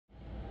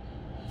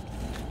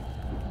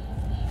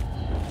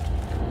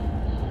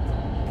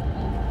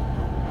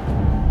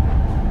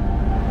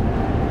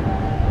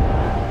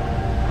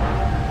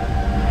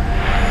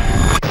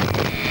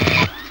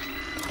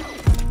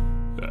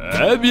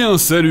Eh bien,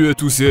 salut à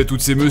tous et à toutes,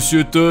 c'est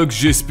Monsieur Toc,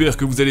 j'espère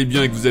que vous allez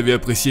bien et que vous avez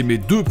apprécié mes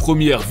deux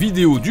premières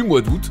vidéos du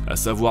mois d'août, à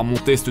savoir mon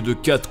test de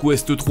Cat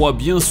Quest 3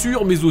 bien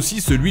sûr, mais aussi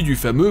celui du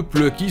fameux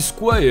Plucky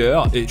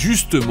Squire, et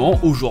justement,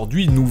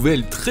 aujourd'hui,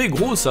 nouvelle très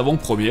grosse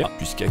avant-première,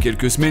 puisqu'il y a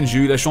quelques semaines, j'ai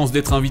eu la chance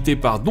d'être invité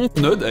par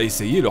Dontnod à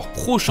essayer leur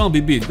prochain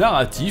bébé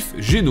narratif,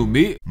 j'ai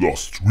nommé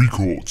Lost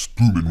Records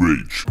Bloom and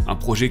Rage. Un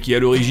projet qui à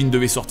l'origine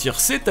devait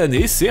sortir cette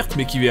année, certes,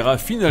 mais qui verra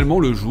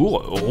finalement le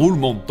jour,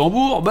 roulement de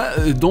tambour,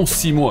 dans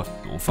 6 mois.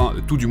 Enfin,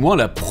 tout du moins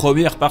la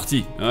première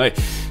partie. Ouais,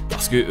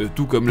 parce que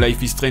tout comme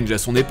Life is Strange à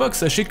son époque,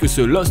 sachez que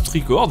ce Lost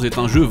Records est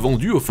un jeu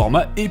vendu au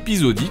format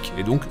épisodique,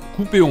 et donc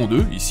coupé en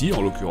deux, ici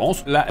en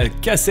l'occurrence. La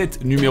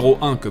cassette numéro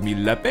 1, comme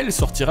il l'appelle,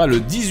 sortira le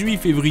 18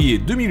 février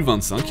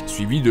 2025,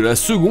 suivie de la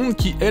seconde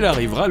qui, elle,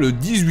 arrivera le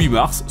 18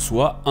 mars,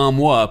 soit un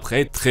mois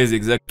après, très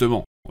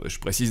exactement. Je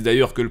précise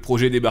d'ailleurs que le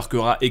projet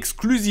débarquera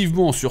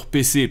exclusivement sur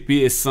PC,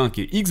 PS5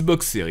 et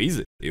Xbox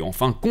Series, et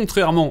enfin,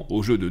 contrairement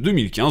au jeu de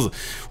 2015,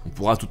 on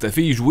pourra tout à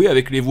fait y jouer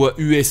avec les voix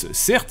US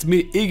certes,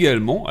 mais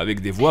également avec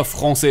des voix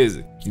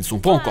françaises, qui ne sont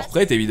pas encore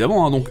prêtes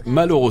évidemment, donc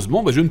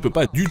malheureusement je ne peux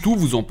pas du tout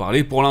vous en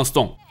parler pour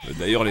l'instant.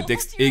 D'ailleurs les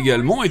textes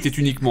également étaient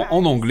uniquement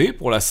en anglais,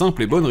 pour la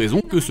simple et bonne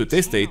raison que ce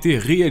test a été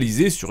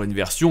réalisé sur une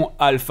version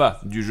alpha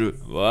du jeu,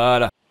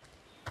 voilà.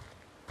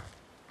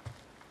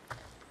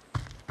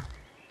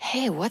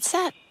 Hey, what's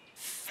that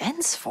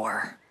fence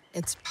for?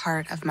 It's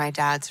part of my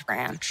dad's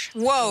ranch.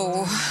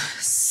 Whoa,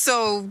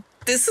 so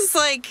this is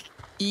like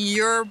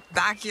your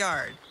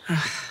backyard.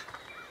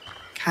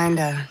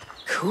 Kinda.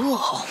 Cool.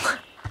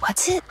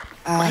 What's it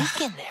like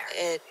in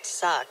there? It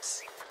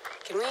sucks.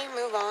 Can we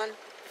move on?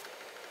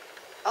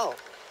 Oh.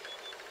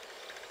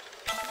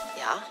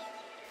 Yeah?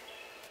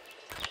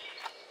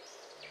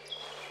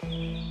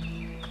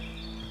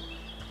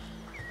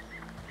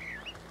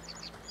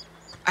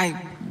 I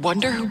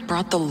wonder who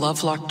brought the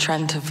lovelock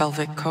trend to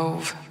Velvet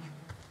Cove.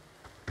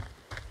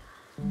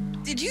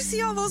 Did you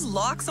see all those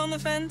locks on the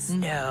fence?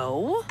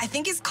 No. I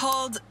think it's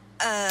called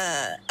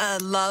a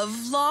love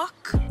lock.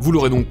 Vous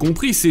l'aurez donc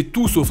compris, c'est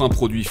tout sauf un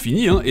produit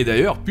fini, et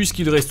d'ailleurs,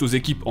 puisqu'il reste aux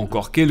équipes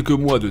encore quelques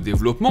mois de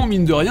développement,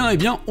 mine de rien,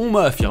 on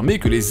m'a affirmé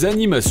que les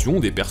animations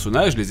des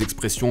personnages, les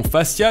expressions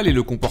faciales et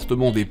le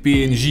comportement des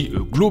PNJ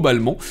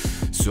globalement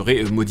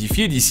seraient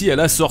modifiés d'ici à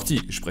la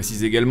sortie. Je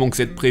précise également que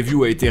cette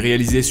preview a été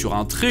réalisée sur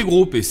un très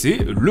gros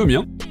PC, le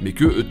mien, mais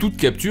que toute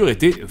capture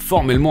était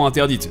formellement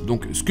interdite.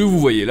 Donc ce que vous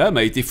voyez là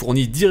m'a été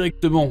fourni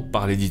directement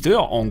par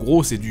l'éditeur, en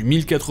gros c'est du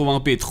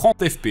 1080p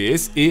 30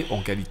 fps et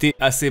en qualité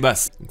assez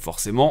basse. Donc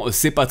forcément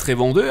c'est pas très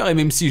vendeur, et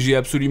même si j'ai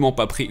absolument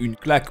pas pris une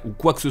claque ou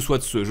quoi que ce soit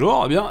de ce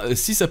genre,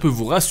 si ça peut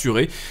vous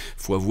rassurer,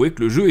 faut avouer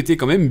que le jeu était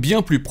quand même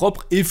bien plus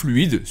propre et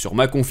fluide sur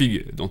ma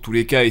config. Dans tous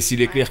les cas, et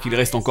s'il est clair qu'il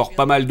reste encore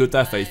pas mal de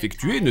taf à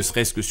effectuer, ne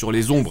serait-ce que sur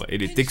les ombres et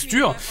les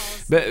textures,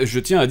 je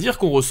tiens à dire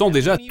qu'on ressent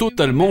déjà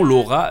totalement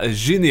l'aura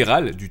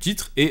générale du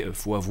titre, et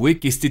faut avouer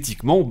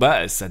qu'esthétiquement,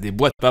 ça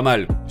déboîte pas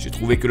mal. J'ai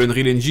trouvé que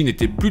l'Unreal Engine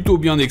était plutôt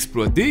bien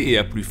exploité, et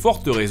à plus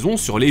forte raison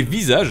sur les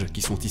visages,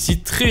 qui sont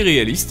ici très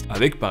réalistes,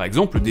 avec par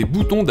exemple des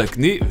boutons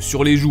d'acné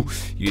sur les joues.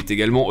 Il est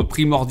également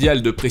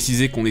primordial de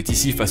préciser qu'on est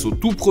ici face au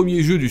tout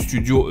premier jeu du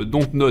studio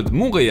Dontnod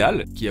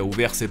Montréal, qui a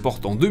ouvert ses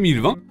portes en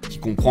 2020, qui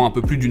comprend un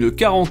peu plus d'une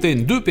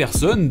quarantaine de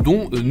personnes,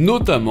 dont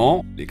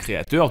notamment les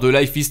créateurs de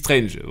Life is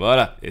Strange.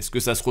 Voilà, est-ce que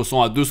ça se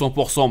ressent à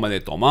 200%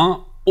 manette en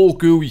main? Oh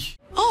que oui.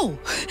 Oh,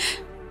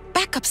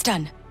 backup's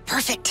done.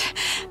 Perfect.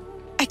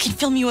 I can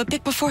film you a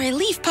bit before I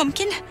leave,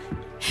 Pumpkin.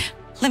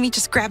 Let me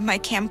just grab my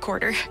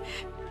camcorder.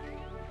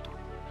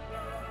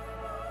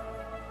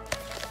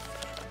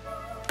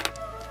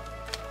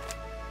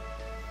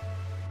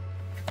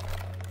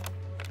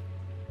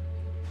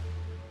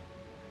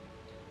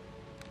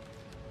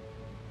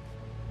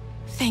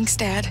 Thanks,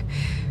 Dad.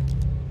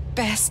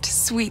 Best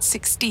Sweet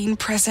 16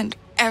 present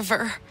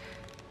ever.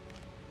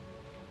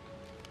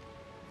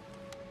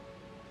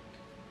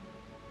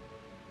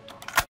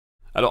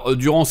 Alors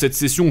durant cette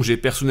session, j'ai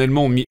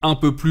personnellement mis un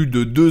peu plus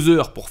de 2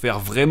 heures pour faire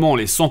vraiment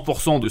les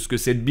 100% de ce que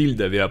cette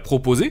build avait à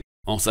proposer,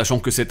 en sachant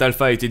que cette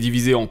alpha a été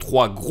divisée en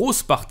 3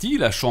 grosses parties,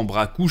 la chambre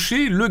à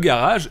coucher, le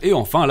garage et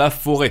enfin la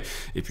forêt.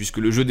 Et puisque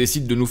le jeu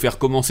décide de nous faire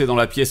commencer dans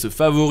la pièce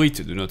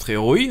favorite de notre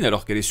héroïne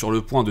alors qu'elle est sur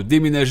le point de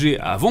déménager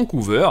à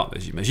Vancouver,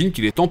 j'imagine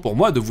qu'il est temps pour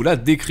moi de vous la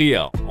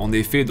décrire. En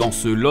effet, dans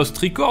ce Lost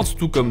Records,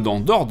 tout comme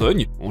dans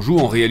Dordogne, on joue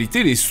en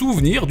réalité les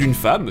souvenirs d'une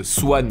femme,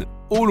 Swan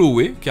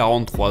Holloway,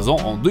 43 ans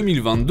en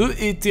 2022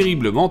 et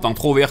terriblement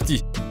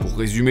introvertie. Pour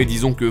résumer,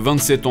 disons que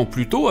 27 ans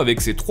plus tôt,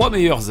 avec ses 3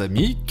 meilleures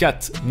amies, Kat,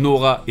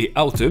 Nora et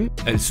Autumn,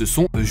 elles se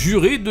sont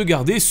jurées de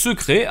garder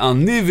secret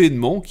un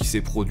événement qui s'est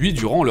produit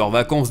durant leurs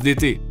vacances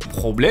d'été.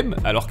 Problème,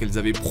 alors qu'elles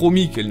avaient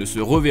promis qu'elles ne se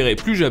reverraient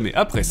plus jamais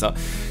après ça,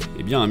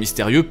 eh bien un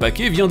mystérieux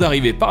paquet vient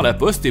d'arriver par la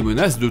poste et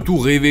menace de tout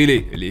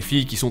révéler. Les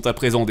filles qui sont à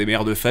présent des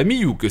mères de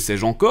famille ou que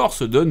sais-je encore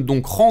se donnent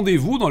donc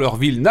rendez-vous dans leur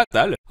ville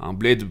natale, un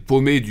bled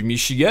paumé du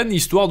Michigan,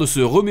 histoire de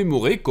se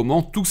remémorer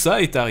comment tout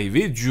ça est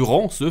arrivé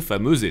durant ce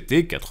fameux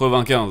été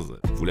 95.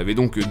 Vous l'avez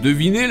donc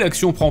deviné,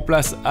 l'action prend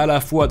place à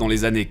la fois dans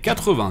les années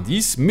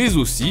 90, mais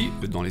aussi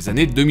dans les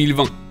années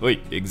 2020. Oui,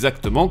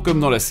 exactement comme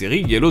dans la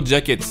série Yellow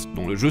Jackets,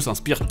 dont le jeu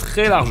s'inspire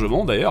très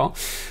largement d'ailleurs,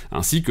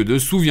 ainsi que de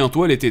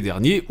Souviens-toi l'été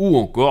dernier ou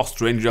encore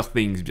Stranger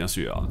Things bien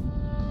sûr.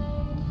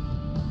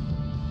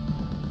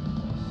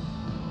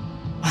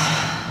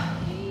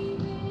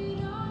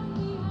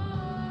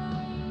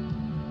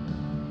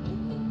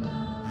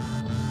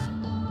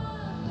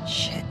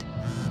 Shit.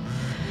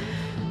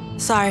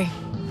 Sorry,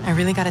 I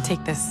really gotta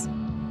take this.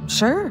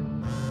 Sure.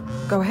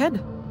 Go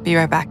ahead. Be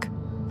right back.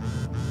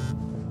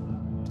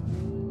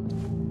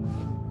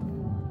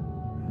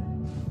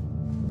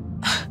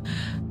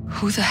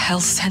 Who the hell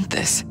sent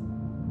this?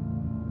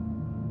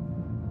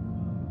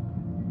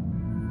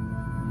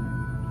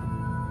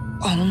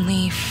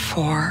 Only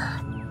for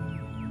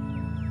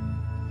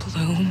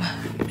Bloom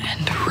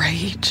and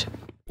Rage.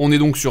 On est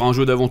donc sur un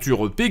jeu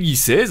d'aventure Peggy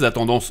 16 à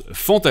tendance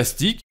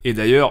fantastique, et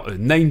d'ailleurs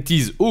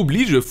 90s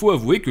oblige, faut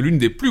avouer que l'une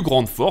des plus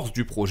grandes forces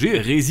du projet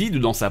réside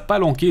dans sa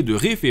palanquée de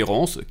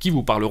références qui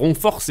vous parleront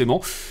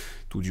forcément,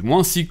 tout du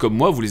moins si comme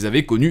moi vous les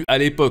avez connus à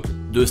l'époque,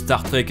 de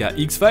Star Trek à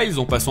X-Files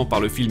en passant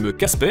par le film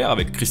Casper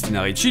avec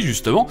Christina Ricci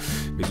justement,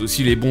 mais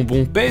aussi les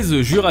bonbons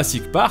Pez,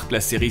 Jurassic Park, la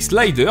série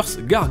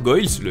Sliders,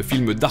 Gargoyles, le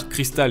film Dark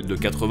Crystal de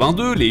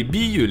 82, les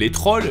billes, les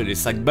trolls, les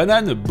sacs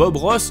bananes, Bob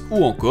Ross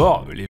ou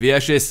encore les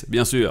VHS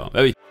bien sûr,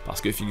 bah oui. Parce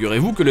que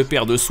figurez-vous que le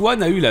père de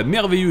Swan a eu la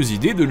merveilleuse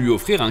idée de lui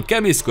offrir un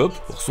caméscope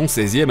pour son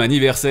 16e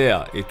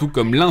anniversaire, et tout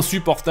comme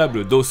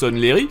l'insupportable Dawson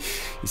Leary,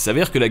 il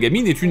s'avère que la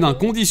gamine est une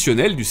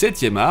inconditionnelle du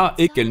 7e art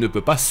et qu'elle ne peut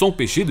pas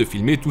s'empêcher de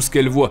filmer tout ce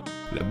qu'elle voit.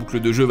 La boucle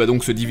de jeu va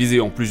donc se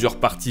diviser en plusieurs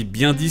parties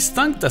bien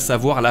distinctes, à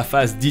savoir la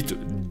phase dite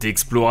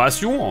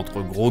d'exploration,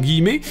 entre gros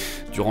guillemets,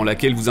 durant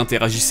laquelle vous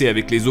interagissez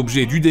avec les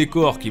objets du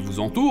décor qui vous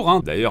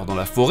entourent, D'ailleurs dans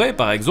la forêt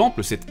par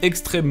exemple, c'est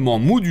extrêmement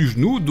mou du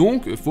genou,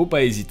 donc faut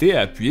pas hésiter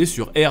à appuyer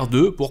sur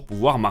R2 pour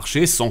pouvoir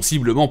marcher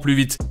sensiblement plus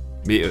vite.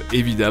 Mais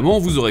évidemment,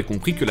 vous aurez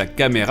compris que la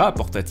caméra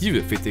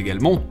portative fait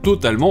également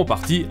totalement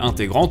partie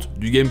intégrante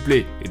du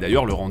gameplay, et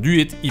d'ailleurs le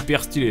rendu est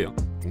hyper stylé.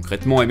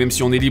 Concrètement, et même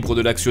si on est libre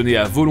de l'actionner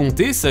à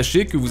volonté,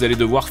 sachez que vous allez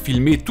devoir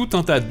filmer tout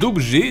un tas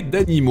d'objets,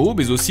 d'animaux,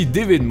 mais aussi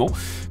d'événements,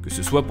 que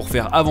ce soit pour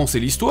faire avancer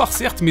l'histoire,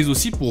 certes, mais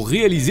aussi pour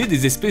réaliser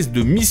des espèces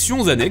de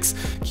missions annexes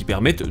qui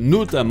permettent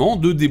notamment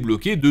de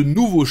débloquer de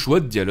nouveaux choix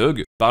de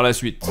dialogue par la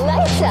suite.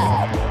 Lights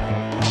up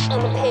on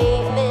the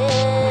pavement.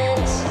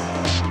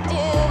 Do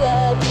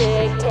a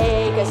trick,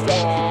 take a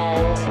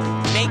stand.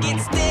 Make it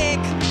stick,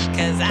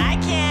 'cause I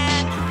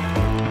can.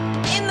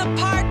 In the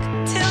park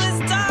till it's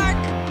dark.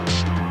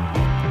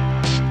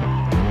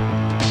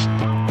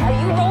 Are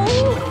you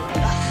rolling?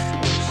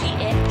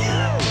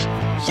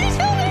 She's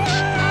filming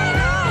us!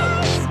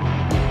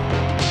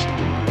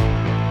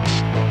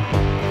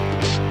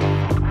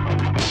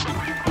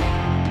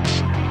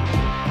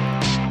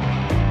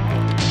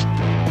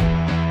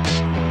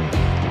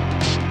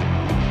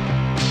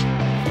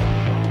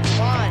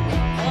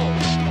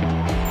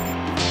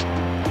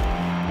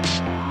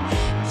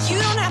 You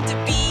don't have to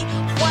be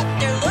what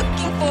they're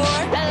looking for.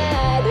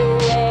 Ride the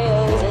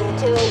rails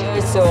until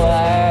you're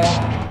sore.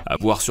 À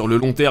voir sur le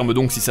long terme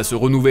donc si ça se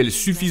renouvelle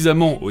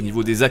suffisamment au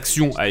niveau des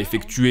actions à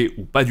effectuer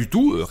ou pas du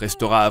tout.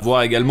 Restera à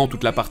voir également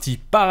toute la partie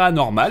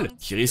paranormale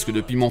qui risque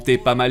de pimenter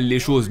pas mal les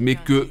choses mais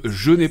que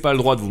je n'ai pas le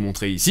droit de vous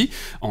montrer ici.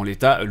 En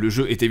l'état, le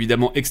jeu est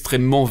évidemment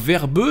extrêmement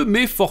verbeux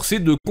mais forcé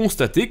de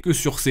constater que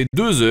sur ces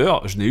 2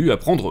 heures, je n'ai eu à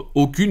prendre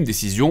aucune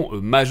décision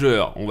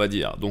majeure, on va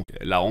dire. Donc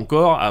là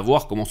encore, à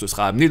voir comment ce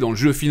sera amené dans le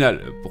jeu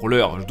final. Pour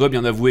l'heure, je dois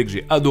bien avouer que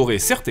j'ai adoré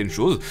certaines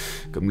choses,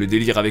 comme le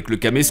délire avec le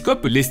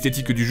caméscope,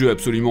 l'esthétique du jeu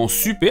absolument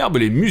superbe,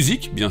 les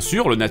musiques bien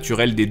sûr, le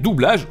naturel des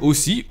doublages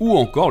aussi, ou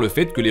encore le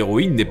fait que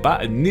l'héroïne n'est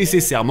pas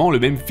nécessairement le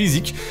même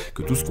physique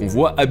que tout ce qu'on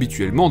voit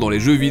habituellement dans les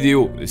jeux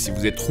vidéo. Si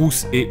vous êtes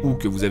rousse et ou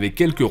que vous avez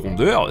quelques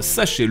rondeurs,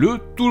 sachez-le,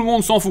 tout le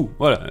monde s'en fout.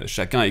 Voilà,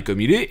 chacun est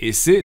comme il est et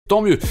c'est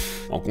tant mieux.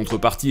 En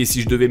contrepartie, et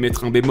si je devais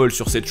mettre un bémol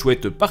sur cette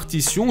chouette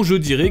partition, je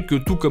dirais que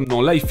tout comme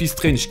dans Life is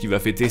Strange qui va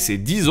fêter ses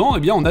 10 ans,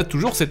 eh bien on a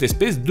toujours cette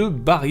espèce de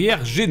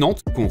barrière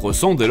gênante qu'on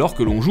ressent dès lors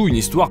que l'on joue une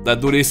histoire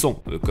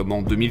d'adolescent. Comme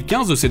en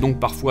 2015, c'est donc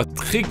parfois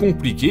très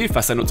compliqué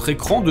face à notre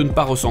écran de ne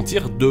pas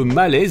ressentir de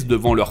malaise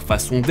devant leur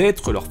façon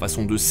d'être, leur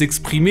façon de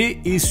s'exprimer,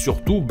 et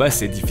surtout,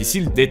 c'est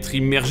difficile d'être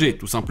immergé,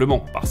 tout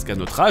simplement, parce qu'à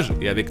notre âge,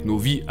 et avec nos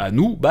vies à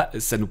nous,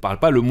 ça nous parle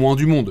pas le moins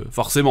du monde,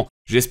 forcément.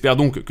 J'espère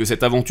donc que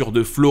cette aventure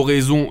de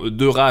floraison,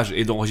 de rage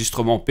et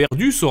d'enregistrement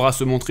perdu saura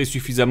se montrer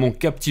suffisamment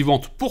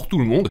captivante pour tout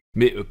le monde,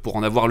 mais pour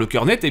en avoir le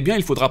cœur net, eh bien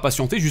il faudra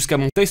patienter jusqu'à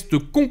mon test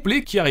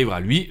complet qui arrivera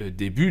lui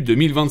début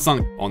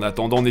 2025. En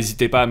attendant,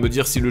 n'hésitez pas à me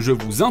dire si le jeu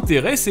vous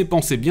intéresse et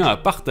pensez bien à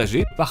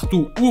partager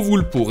partout où vous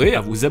le pourrez,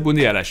 à vous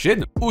abonner à la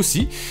chaîne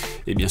aussi,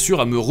 et bien sûr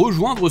à me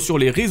rejoindre sur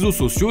les réseaux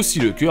sociaux si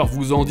le cœur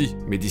vous en dit.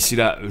 Mais d'ici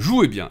là,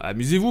 jouez bien,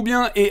 amusez-vous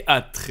bien et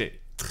à très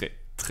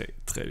très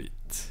très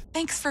vite.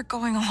 Thanks for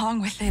going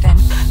along with it and...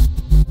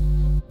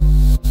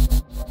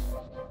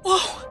 Whoa!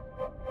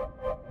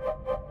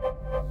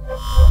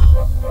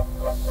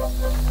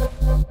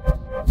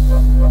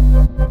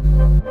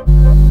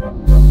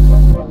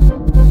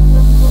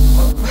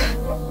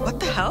 What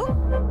the hell?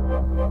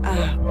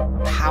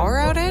 Power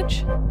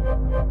outage?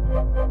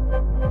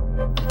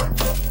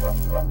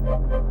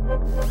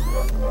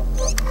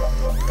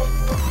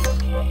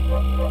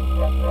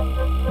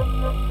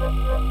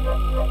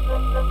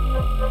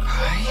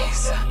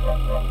 Guys,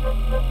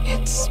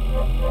 it's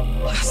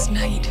last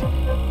night.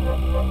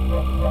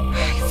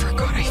 I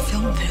forgot I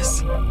filmed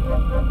this.